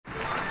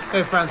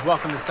Hey friends,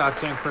 welcome to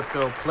Stocks and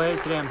Crypto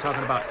Plays. Today I'm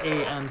talking about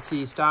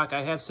AMC stock.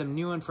 I have some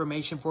new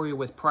information for you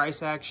with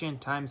price action,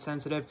 time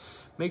sensitive.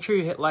 Make sure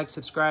you hit like,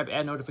 subscribe,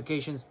 add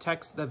notifications,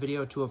 text the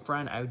video to a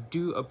friend. I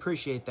do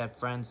appreciate that,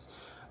 friends.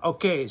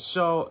 Okay,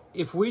 so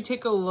if we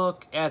take a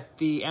look at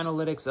the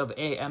analytics of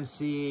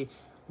AMC,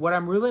 what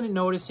I'm really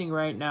noticing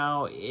right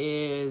now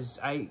is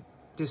I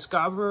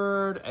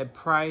discovered a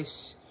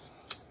price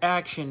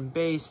action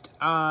based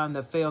on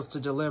the fails to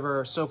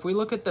deliver. So if we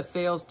look at the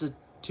fails to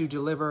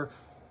deliver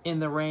in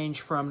the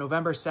range from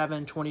November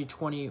 7,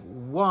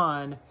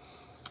 2021,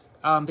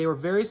 they were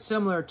very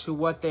similar to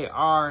what they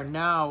are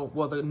now.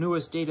 Well, the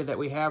newest data that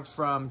we have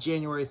from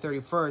January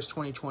 31st,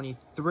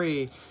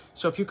 2023.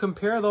 So if you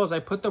compare those, I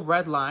put the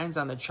red lines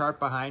on the chart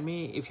behind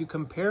me. If you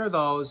compare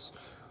those,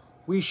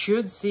 we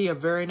should see a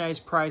very nice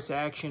price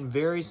action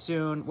very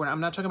soon. I'm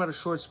not talking about a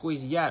short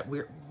squeeze yet.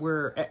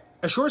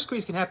 A short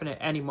squeeze can happen at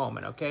any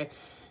moment, okay?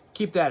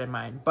 Keep that in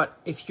mind. But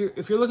if you're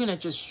looking at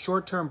just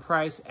short-term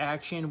price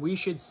action, we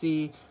should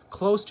see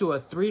close to a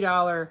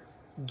 $3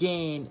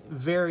 gain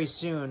very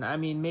soon. I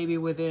mean, maybe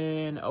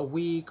within a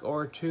week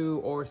or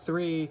two or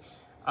three.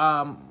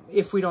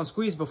 If we don't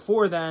squeeze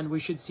before then, we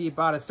should see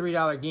about a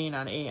 $3 gain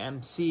on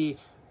AMC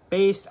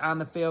based on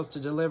the fails to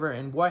deliver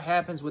and what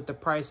happens with the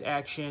price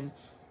action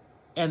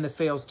and the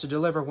fails to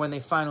deliver when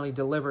they finally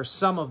deliver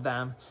some of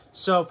them.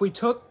 So if we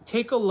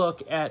take a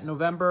look at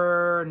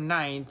November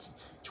 9th,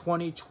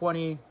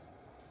 2020,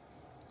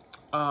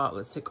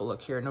 let's take a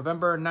look here.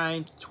 November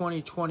 9th,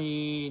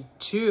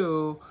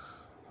 2022.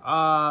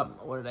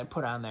 What did I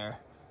put on there?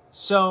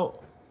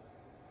 So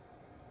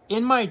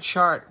in my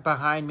chart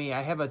behind me,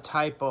 I have a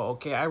typo.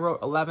 Okay, I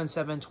wrote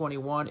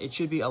 11/7/21. It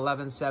should be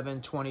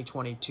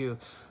 11/7/2022.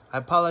 I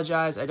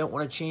apologize. I don't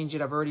want to change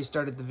it. I've already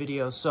started the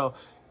video. So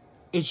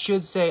it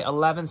should say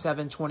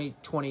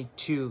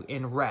 11/7/2022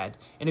 in red.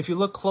 And if you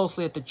look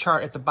closely at the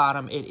chart at the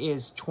bottom, it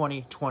is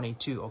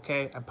 2022.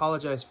 Okay, I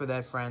apologize for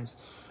that, friends.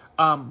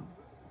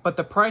 But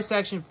the price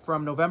action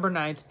from November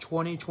 9th,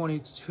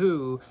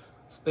 2022,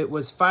 it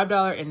was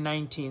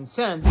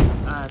 $5.19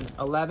 on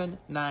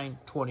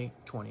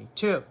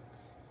 11/9/2022.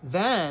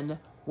 Then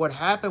what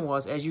happened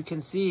was, as you can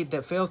see,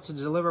 the fails to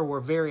deliver were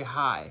very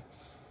high.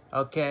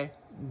 Okay,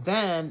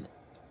 then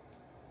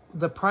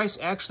the price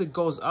actually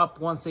goes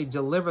up once they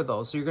deliver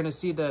those. So you're going to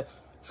see the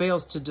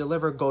fails to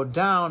deliver go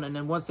down, and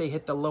then once they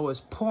hit the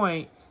lowest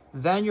point,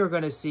 then you're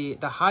going to see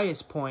the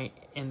highest point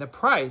in the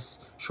price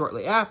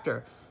shortly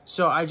after.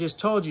 So I just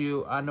told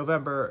you on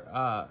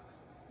November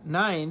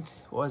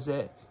 9th, was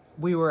it?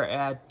 We were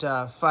at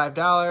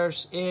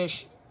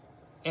 $5-ish.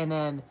 And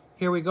then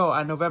here we go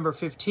on November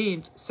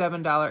 15th,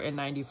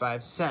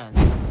 $7.95.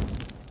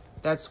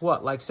 That's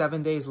what, like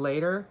 7 days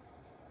later?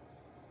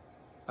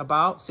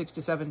 About 6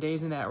 to 7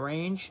 days in that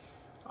range.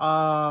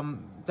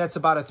 That's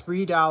about a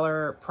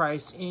 $3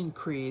 price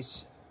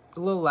increase. A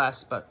little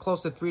less, but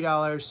close to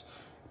 $3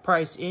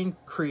 price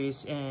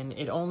increase. And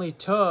it only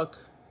took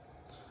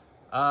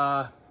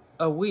a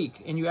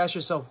week. And you ask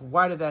yourself,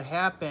 why did that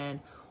happen?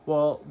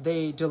 Well,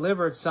 they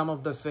delivered some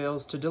of the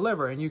fails to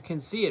deliver, and you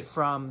can see it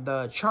from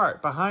the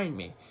chart behind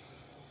me.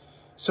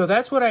 So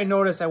that's what I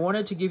noticed. I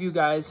wanted to give you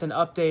guys an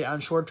update on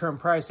short-term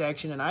price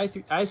action, and I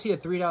see a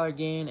 $3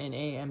 gain in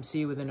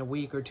AMC within a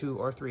week or two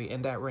or three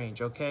in that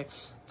range, okay?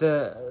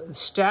 The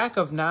stack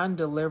of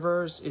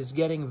non-delivers is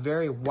getting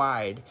very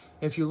wide.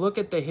 If you look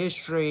at the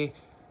history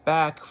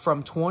back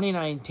from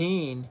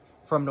 2019,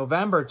 from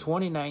November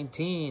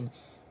 2019,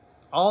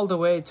 all the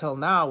way till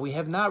now, we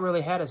have not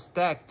really had a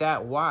stack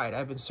that wide.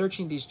 I've been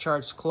searching these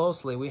charts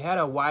closely. We had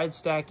a wide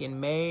stack in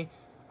May,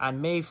 on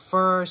May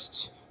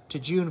 1st to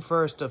June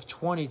 1st of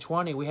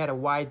 2020. We had a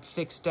wide,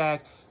 thick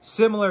stack,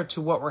 similar to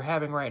what we're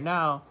having right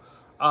now.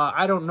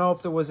 I don't know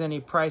if there was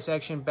any price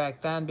action back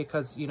then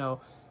because, you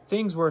know,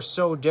 things were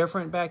so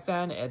different back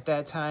then at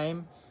that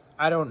time.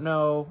 I don't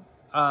know,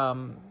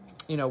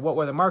 you know, what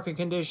were the market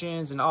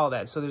conditions and all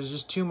that. So there's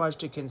just too much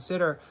to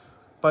consider.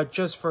 But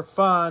just for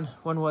fun,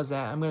 when was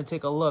that? I'm going to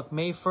take a look.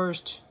 May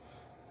 1st,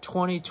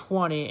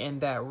 2020 in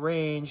that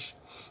range.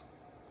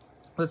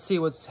 Let's see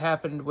what's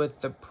happened with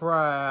the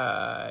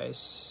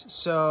price.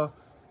 So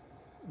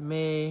in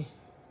May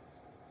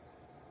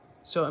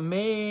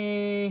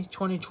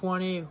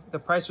 2020, the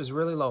price was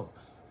really low.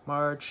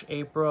 March,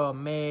 April,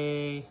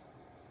 May.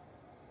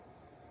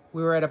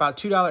 We were at about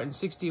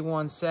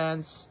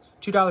 $2.61,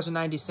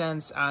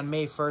 $2.90 on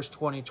May 1st,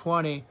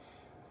 2020.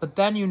 But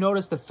then you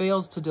notice the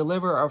fails to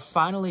deliver are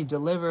finally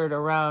delivered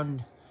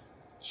around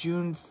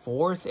June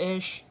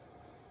 4th-ish.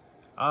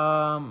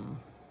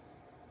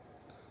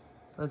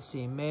 Let's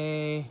see,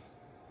 May,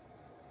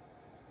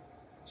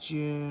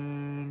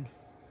 June.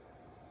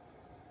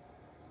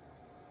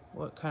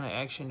 What kind of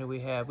action do we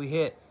have? We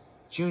hit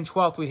June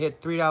 12th, we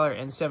hit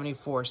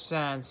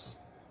 $3.74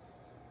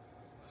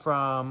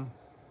 from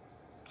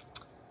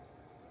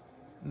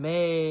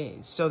May.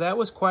 So that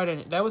was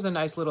that was a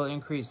nice little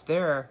increase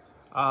there.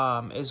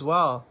 As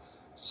well.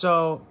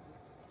 So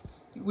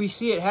we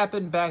see it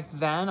happen back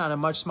then on a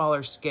much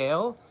smaller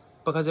scale,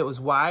 because it was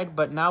wide,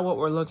 but now what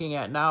we're looking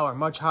at now are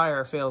much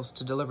higher fails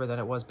to deliver than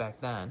it was back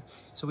then.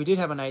 So we did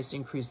have a nice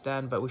increase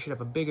then, but we should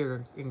have a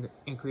bigger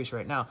increase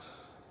right now.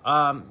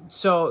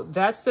 So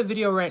that's the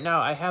video right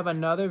now. I have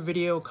another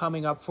video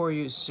coming up for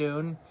you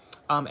soon.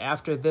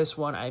 After this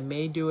one, I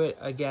may do it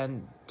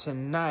again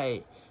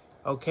tonight.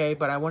 Okay,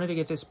 but I wanted to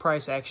get this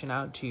price action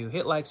out to you.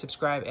 Hit like,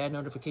 subscribe, add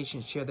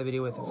notifications, share the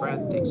video with a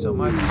friend. Thanks so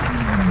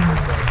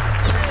much.